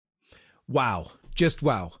Wow. Just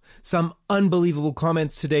wow. Some unbelievable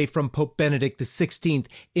comments today from Pope Benedict XVI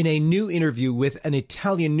in a new interview with an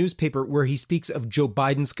Italian newspaper where he speaks of Joe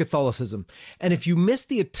Biden's Catholicism. And if you missed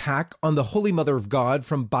the attack on the Holy Mother of God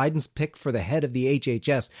from Biden's pick for the head of the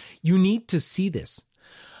HHS, you need to see this.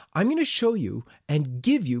 I'm going to show you and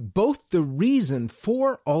give you both the reason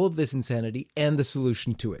for all of this insanity and the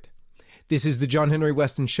solution to it. This is the John Henry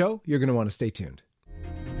Weston Show. You're going to want to stay tuned.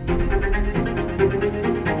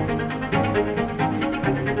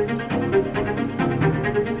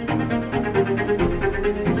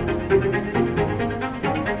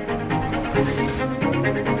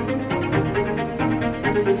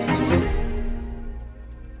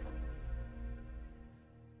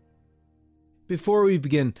 Before we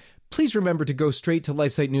begin, please remember to go straight to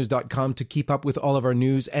lifesitenews.com to keep up with all of our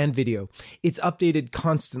news and video. It's updated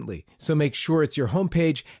constantly, so make sure it's your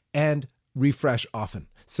homepage and refresh often.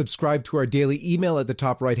 Subscribe to our daily email at the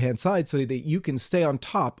top right-hand side so that you can stay on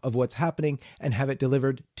top of what's happening and have it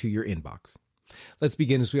delivered to your inbox. Let's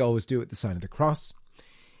begin as we always do at the sign of the cross.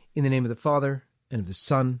 In the name of the Father, and of the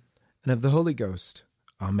Son, and of the Holy Ghost.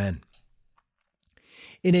 Amen.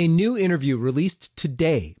 In a new interview released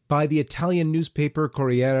today by the Italian newspaper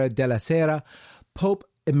Corriere della Sera, Pope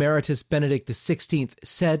Emeritus Benedict XVI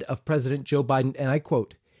said of President Joe Biden, and I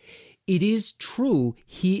quote, "It is true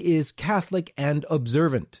he is Catholic and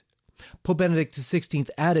observant." Pope Benedict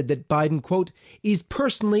XVI added that Biden, quote, "is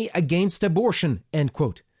personally against abortion," end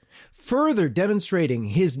quote. Further demonstrating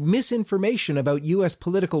his misinformation about U.S.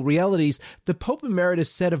 political realities, the Pope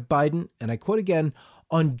Emeritus said of Biden, and I quote again,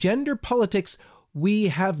 "On gender politics, we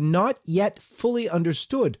have not yet fully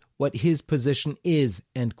understood what his position is,"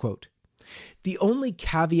 end quote. The only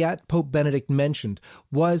caveat Pope Benedict mentioned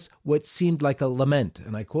was what seemed like a lament,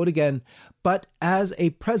 and I quote again, "But as a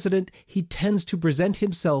president, he tends to present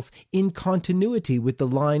himself in continuity with the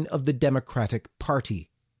line of the Democratic Party,"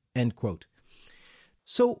 end quote.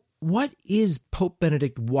 So what is Pope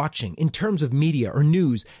Benedict watching in terms of media or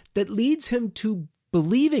news that leads him to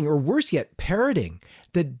believing, or worse yet, parroting,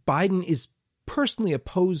 that Biden is personally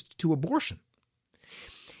opposed to abortion?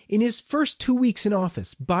 In his first 2 weeks in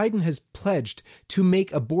office, Biden has pledged to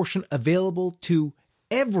make abortion available to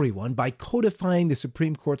everyone by codifying the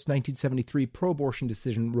Supreme Court's 1973 pro-abortion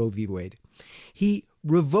decision, Roe v. Wade. He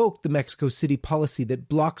revoked the Mexico City policy that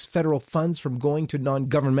blocks federal funds from going to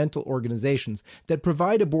non-governmental organizations that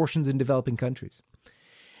provide abortions in developing countries.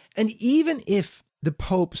 And even if the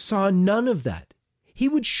Pope saw none of that, he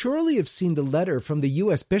would surely have seen the letter from the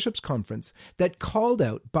U.S. Bishops' Conference that called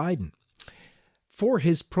out Biden for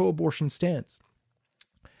his pro-abortion stance.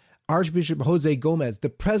 Archbishop Jose Gomez, the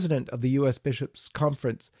president of the U.S. Bishops'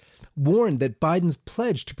 Conference, warned that Biden's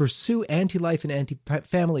pledge to pursue anti-life and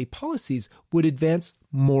anti-family policies would advance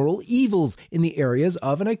moral evils in the areas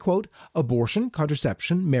of, and I quote, abortion,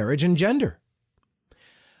 contraception, marriage, and gender.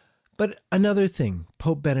 But another thing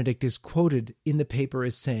Pope Benedict is quoted in the paper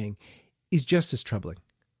as saying is just as troubling.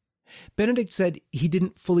 Benedict said he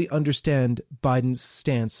didn't fully understand Biden's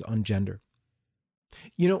stance on gender.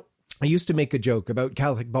 You know, I used to make a joke about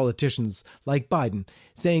Catholic politicians like Biden,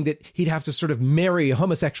 saying that he'd have to sort of marry a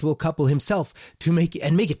homosexual couple himself to make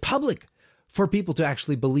it public for people to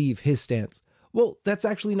actually believe his stance. Well, that's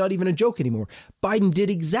actually not even a joke anymore. Biden did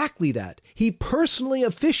exactly that. He personally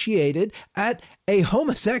officiated at a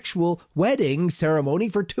homosexual wedding ceremony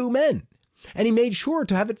for two men, and he made sure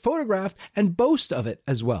to have it photographed and boast of it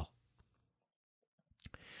as well.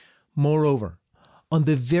 Moreover, on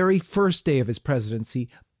the very first day of his presidency,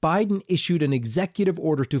 Biden issued an executive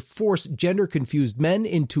order to force gender-confused men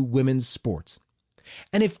into women's sports.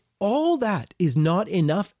 And if all that is not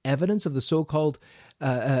enough evidence of the so-called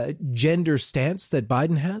gender stance that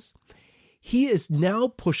Biden has, he is now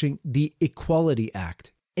pushing the Equality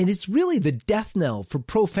Act. And it's really the death knell for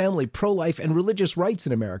pro-family, pro-life, and religious rights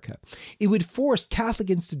in America. It would force Catholic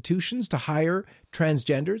institutions to hire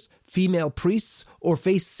transgenders, female priests, or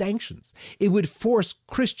face sanctions. It would force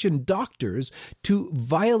Christian doctors to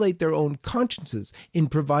violate their own consciences in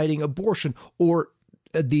providing abortion or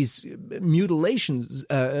these mutilations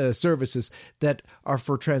services that are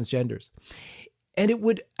for transgenders. And it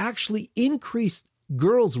would actually increase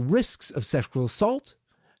girls' risks of sexual assault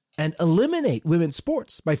and eliminate women's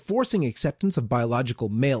sports by forcing acceptance of biological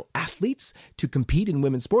male athletes to compete in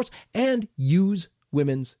women's sports and use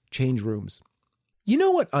women's change rooms. You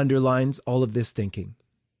know what underlines all of this thinking?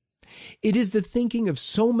 It is the thinking of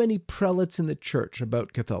so many prelates in the church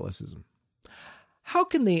about Catholicism. How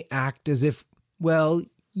can they act as if, well,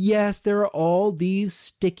 Yes, there are all these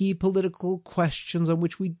sticky political questions on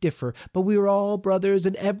which we differ, but we are all brothers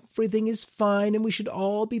and everything is fine and we should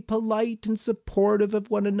all be polite and supportive of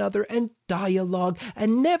one another and dialogue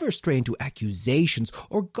and never stray into accusations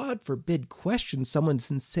or, God forbid, question someone's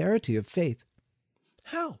sincerity of faith.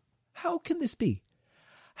 How? How can this be?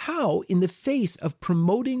 How, in the face of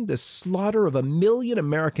promoting the slaughter of 1 million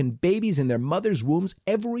American babies in their mothers' wombs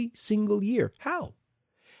every single year? How?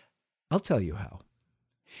 I'll tell you how.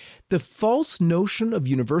 The false notion of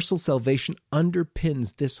universal salvation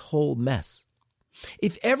underpins this whole mess.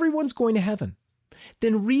 If everyone's going to heaven,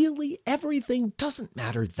 then really everything doesn't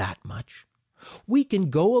matter that much. We can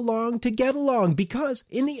go along to get along because,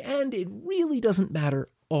 in the end, it really doesn't matter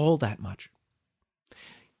all that much.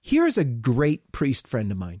 Here's a great priest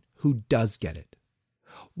friend of mine who does get it.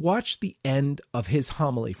 Watch the end of his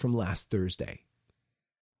homily from last Thursday.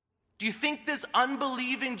 Do you think this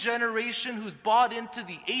unbelieving generation who's bought into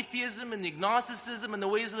the atheism and the agnosticism and the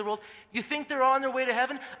ways of the world, do you think they're on their way to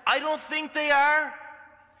heaven? I don't think they are.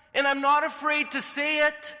 And I'm not afraid to say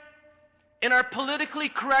it. In our politically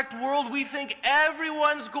correct world, we think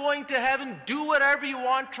everyone's going to heaven. Do whatever you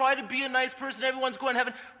want. Try to be a nice person. Everyone's going to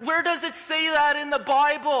heaven. Where does it say that in the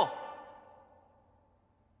Bible?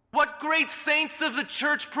 What great saints of the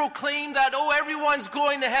church proclaim that, everyone's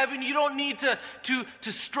going to heaven. You don't need to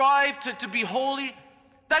strive to be holy.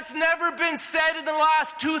 That's never been said in the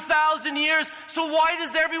last 2,000 years. So why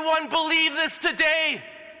does everyone believe this today?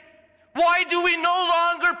 Why do we no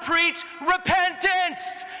longer preach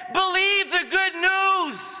repentance? Believe the good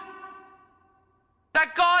news.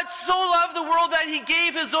 That God so loved the world that he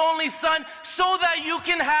gave his only son so that you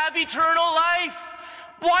can have eternal life.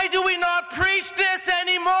 Why do we not preach this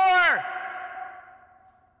anymore?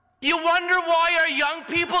 You wonder why our young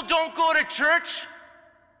people don't go to church?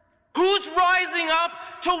 Who's rising up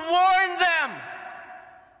to warn them?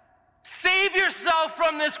 Save yourself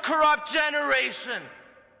from this corrupt generation.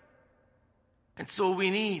 And so we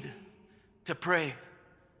need to pray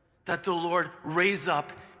that the Lord raise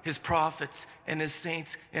up his prophets and his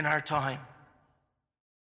saints in our time.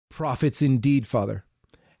 Prophets indeed, Father.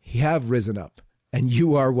 Have risen up, and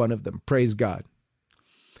you are one of them. Praise God.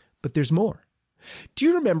 But there's more. Do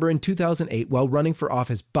you remember in 2008, while running for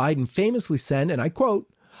office, Biden famously said, and I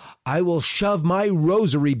quote, "I will shove my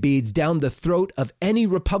rosary beads down the throat of any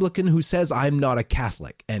Republican who says I'm not a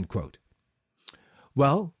Catholic," end quote.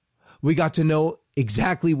 Well, we got to know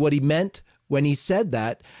exactly what he meant when he said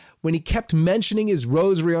that, when he kept mentioning his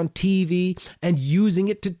rosary on TV and using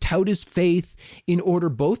it to tout his faith in order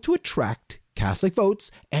both to attract Catholic votes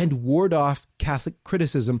and ward off Catholic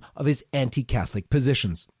criticism of his anti-Catholic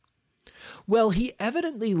positions. Well, he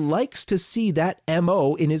evidently likes to see that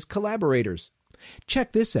MO in his collaborators.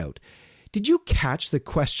 Check this out. Did you catch the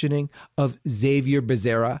questioning of Xavier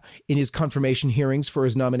Becerra in his confirmation hearings for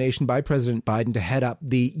his nomination by President Biden to head up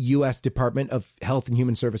the U.S. Department of Health and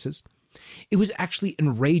Human Services? It was actually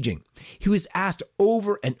enraging. He was asked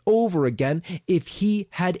over and over again if he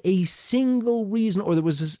had a single reason or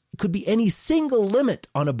could be any single limit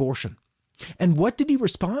on abortion. And what did he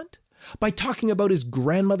respond? By talking about his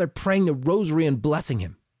grandmother praying the rosary and blessing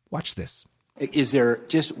him. Watch this. Is there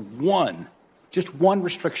just one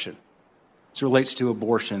restriction as it relates to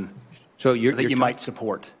abortion that you might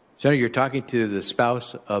support? Senator, you're talking to the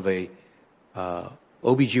spouse of a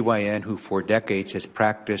OBGYN who for decades has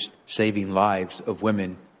practiced saving lives of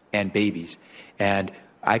women and babies. And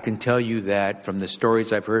I can tell you that from the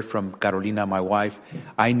stories I've heard from Carolina, my wife,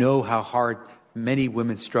 I know how hard many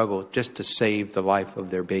women struggle just to save the life of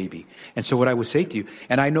their baby. And so what I would say to you,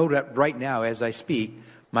 and I know that right now as I speak,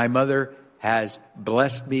 my mother has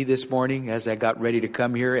blessed me this morning as I got ready to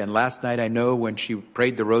come here. And last night, I know when she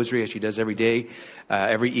prayed the rosary, as she does every day,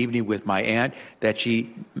 every evening with my aunt, that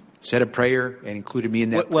she said a prayer and included me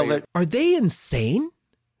in that prayer. Are they insane?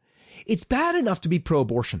 It's bad enough to be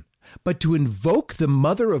pro-abortion, but to invoke the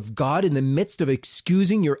Mother of God in the midst of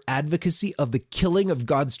excusing your advocacy of the killing of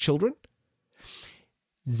God's children?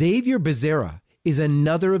 Xavier Becerra is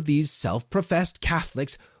another of these self-professed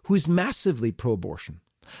Catholics who is massively pro-abortion.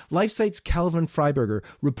 LifeSite's Calvin Freiberger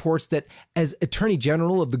reports that as Attorney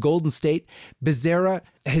General of the Golden State, Becerra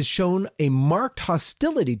has shown a marked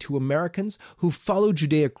hostility to Americans who follow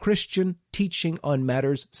Judeo-Christian teaching on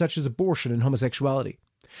matters such as abortion and homosexuality.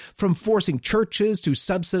 From forcing churches to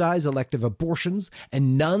subsidize elective abortions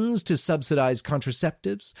and nuns to subsidize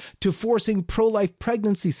contraceptives, to forcing pro-life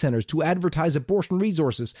pregnancy centers to advertise abortion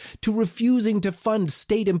resources, to refusing to fund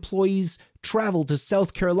state employees' travel to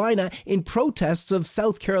South Carolina in protests of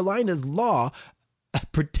South Carolina's law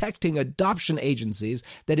protecting adoption agencies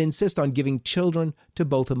that insist on giving children to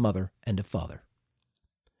both a mother and a father.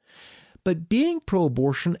 But being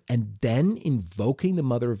pro-abortion and then invoking the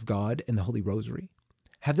Mother of God and the Holy Rosary,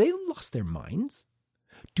 have they lost their minds?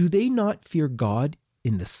 Do they not fear God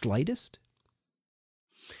in the slightest?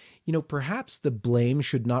 Perhaps the blame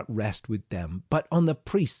should not rest with them, but on the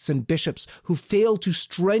priests and bishops who fail to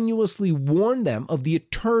strenuously warn them of the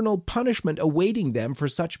eternal punishment awaiting them for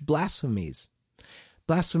such blasphemies.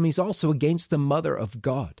 Blasphemies also against the Mother of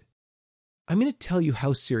God. I'm going to tell you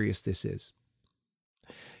how serious this is.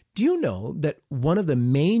 Do you know that one of the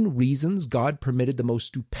main reasons God permitted the most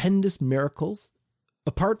stupendous miracles,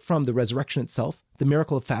 apart from the resurrection itself, the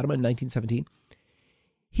miracle of Fatima in 1917,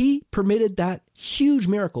 he permitted that huge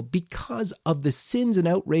miracle because of the sins and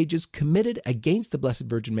outrages committed against the Blessed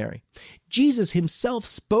Virgin Mary. Jesus himself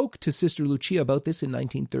spoke to Sister Lucia about this in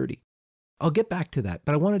 1930. I'll get back to that,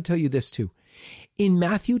 but I want to tell you this too. In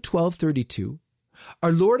Matthew 12:32,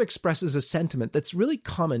 our Lord expresses a sentiment that's really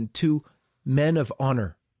common to men of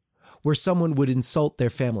honor, where someone would insult their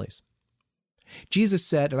families. Jesus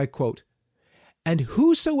said, and I quote, "And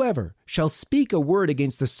whosoever shall speak a word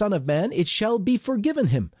against the Son of Man, it shall be forgiven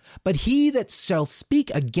him. But he that shall speak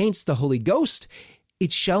against the Holy Ghost,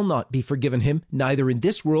 it shall not be forgiven him, neither in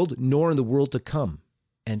this world nor in the world to come."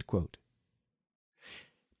 End quote.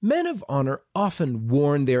 Men of honor often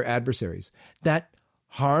warn their adversaries that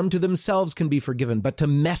harm to themselves can be forgiven, but to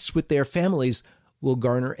mess with their families will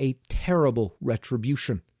garner a terrible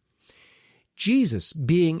retribution. Jesus,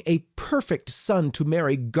 being a perfect son to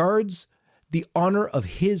Mary, guards the honor of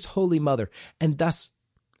his Holy Mother, and thus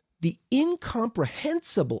the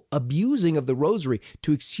incomprehensible abusing of the Rosary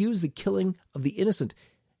to excuse the killing of the innocent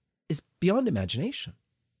is beyond imagination.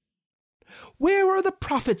 Where are the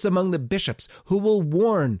prophets among the bishops who will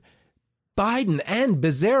warn Biden and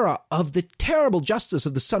Becerra of the terrible justice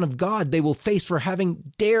of the Son of God they will face for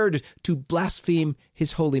having dared to blaspheme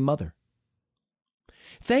his Holy Mother?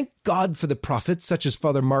 Thank God for the prophets such as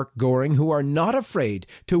Father Mark Goring, who are not afraid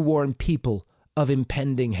to warn people of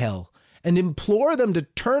impending hell and implore them to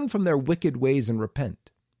turn from their wicked ways and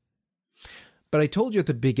repent. But I told you at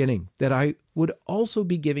the beginning that I would also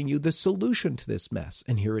be giving you the solution to this mess,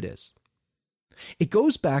 and here it is. It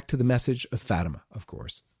goes back to the message of Fatima, of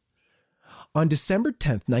course. On December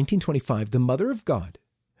 10th, 1925, the Mother of God,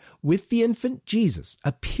 with the infant Jesus,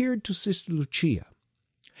 appeared to Sister Lucia.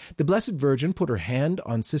 The Blessed Virgin put her hand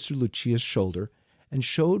on Sister Lucia's shoulder and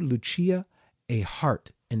showed Lucia a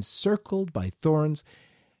heart encircled by thorns,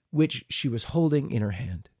 which she was holding in her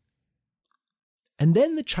hand. And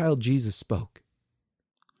then the child Jesus spoke.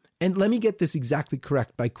 And let me get this exactly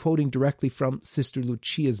correct by quoting directly from Sister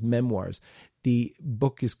Lucia's memoirs. The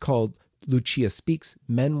book is called Lucia Speaks,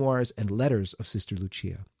 Memoirs and Letters of Sister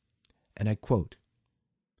Lucia. And I quote,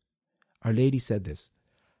 Our Lady said this,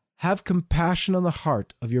 "Have compassion on the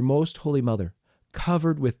heart of your most holy mother,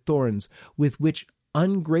 covered with thorns, with which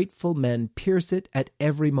ungrateful men pierce it at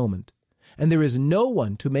every moment, and there is no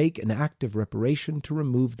one to make an act of reparation to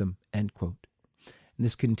remove them." End quote. And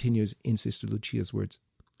this continues in Sister Lucia's words.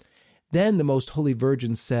 Then the Most Holy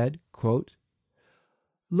Virgin said, quote,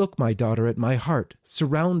 "Look, my daughter, at my heart,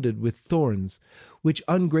 surrounded with thorns, which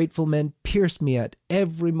ungrateful men pierce me at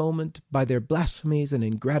every moment by their blasphemies and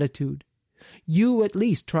ingratitude. You at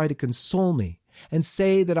least try to console me, and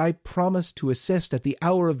say that I promise to assist at the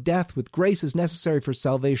hour of death with graces necessary for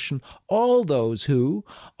salvation all those who,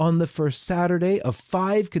 on the first Saturday of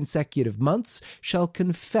 5 consecutive months, shall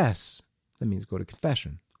confess," that means go to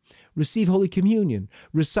confession, "receive Holy Communion,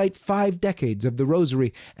 recite 5 decades of the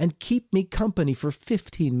Rosary, and keep me company for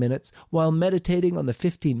 15 minutes while meditating on the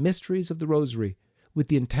 15 mysteries of the Rosary, with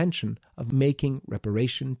the intention of making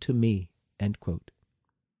reparation to me." End quote.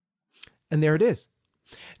 And there it is.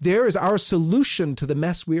 There is our solution to the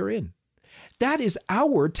mess we are in. That is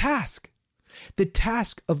our task, the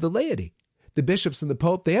task of the laity. The bishops and the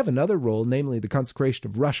Pope, they have another role, namely the consecration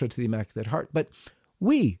of Russia to the Immaculate Heart. But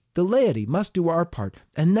we, the laity, must do our part,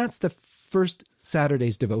 and that's the first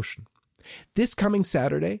Saturday's devotion. This coming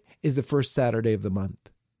Saturday is the first Saturday of the month.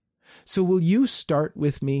 So will you start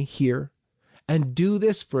with me here and do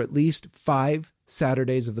this for at least 5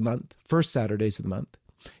 Saturdays of the month, first Saturdays of the month?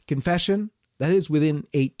 Confession, that is within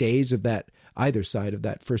 8 days of that, either side of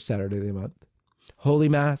that first Saturday of the month. Holy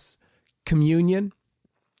Mass, communion,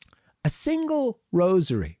 a single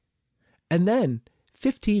rosary, and then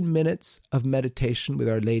 15 minutes of meditation with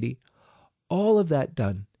Our Lady, all of that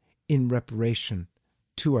done in reparation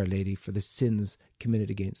to Our Lady for the sins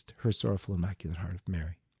committed against her sorrowful Immaculate Heart of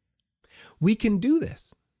Mary. We can do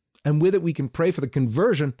this, and with it we can pray for the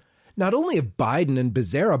conversion not only of Biden and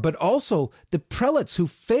Becerra, but also the prelates who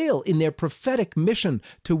fail in their prophetic mission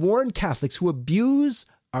to warn Catholics who abuse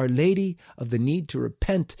Our Lady of the need to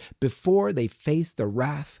repent before they face the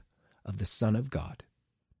wrath of the Son of God.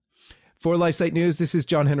 For LifeSite News, this is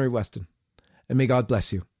John Henry Weston, and may God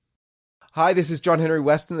bless you. Hi, this is John Henry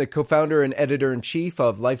Weston, the co-founder and editor-in-chief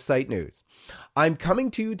of LifeSite News. I'm coming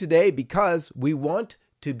to you today because we want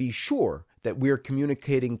to be sure that we're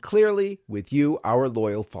communicating clearly with you, our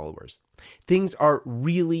loyal followers. Things are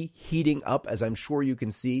really heating up, as I'm sure you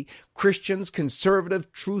can see. Christians,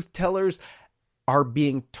 conservative truth tellers are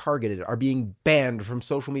being targeted, are being banned from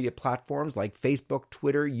social media platforms like Facebook,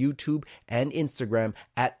 Twitter, YouTube, and Instagram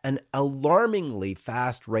at an alarmingly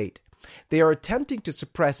fast rate. They are attempting to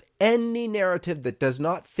suppress any narrative that does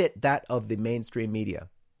not fit that of the mainstream media.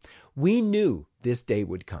 We knew this day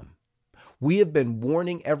would come. We have been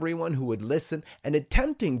warning everyone who would listen and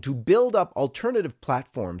attempting to build up alternative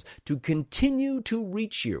platforms to continue to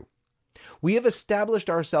reach you. We have established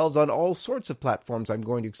ourselves on all sorts of platforms I'm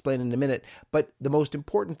going to explain in a minute, but the most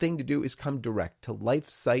important thing to do is come direct to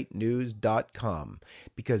lifesitenews.com,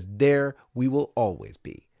 because there we will always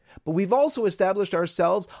be. But we've also established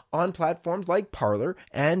ourselves on platforms like Parler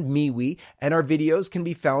and MeWe, and our videos can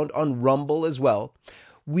be found on Rumble as well.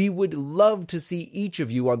 We would love to see each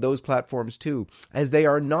of you on those platforms too, as they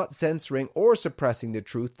are not censoring or suppressing the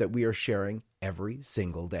truth that we are sharing every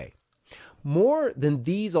single day. More than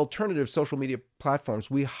these alternative social media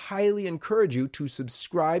platforms, we highly encourage you to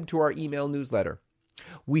subscribe to our email newsletter.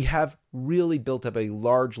 We have really built up a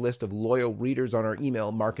large list of loyal readers on our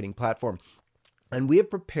email marketing platform, and we have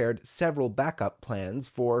prepared several backup plans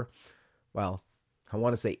for, well, I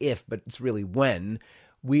want to say if, but it's really when,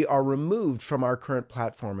 we are removed from our current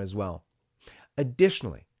platform as well.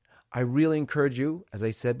 Additionally, I really encourage you, as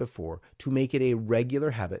I said before, to make it a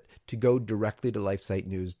regular habit to go directly to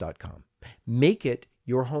lifesitenews.com. Make it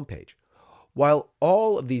your homepage. While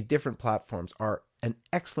all of these different platforms are an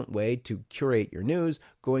excellent way to curate your news,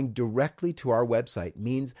 going directly to our website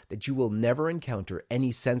means that you will never encounter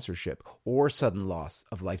any censorship or sudden loss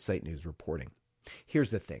of LifeSite News reporting.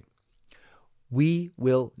 Here's the thing. We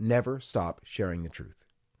will never stop sharing the truth.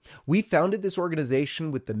 We founded this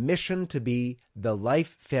organization with the mission to be the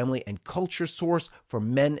life, family, and culture source for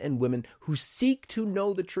men and women who seek to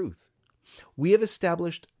know the truth. We have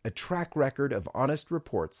established a track record of honest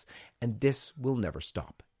reports, and this will never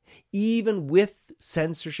stop, even with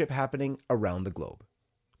censorship happening around the globe.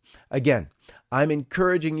 Again, I'm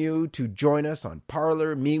encouraging you to join us on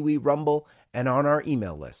Parler, MeWe, Rumble, and on our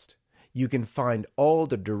email list. You can find all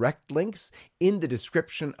the direct links in the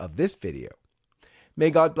description of this video. May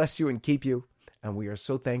God bless you and keep you, and we are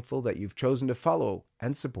so thankful that you've chosen to follow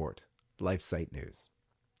and support LifeSite News.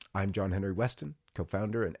 I'm John Henry Weston,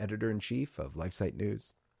 co-founder and editor-in-chief of LifeSite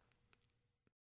News.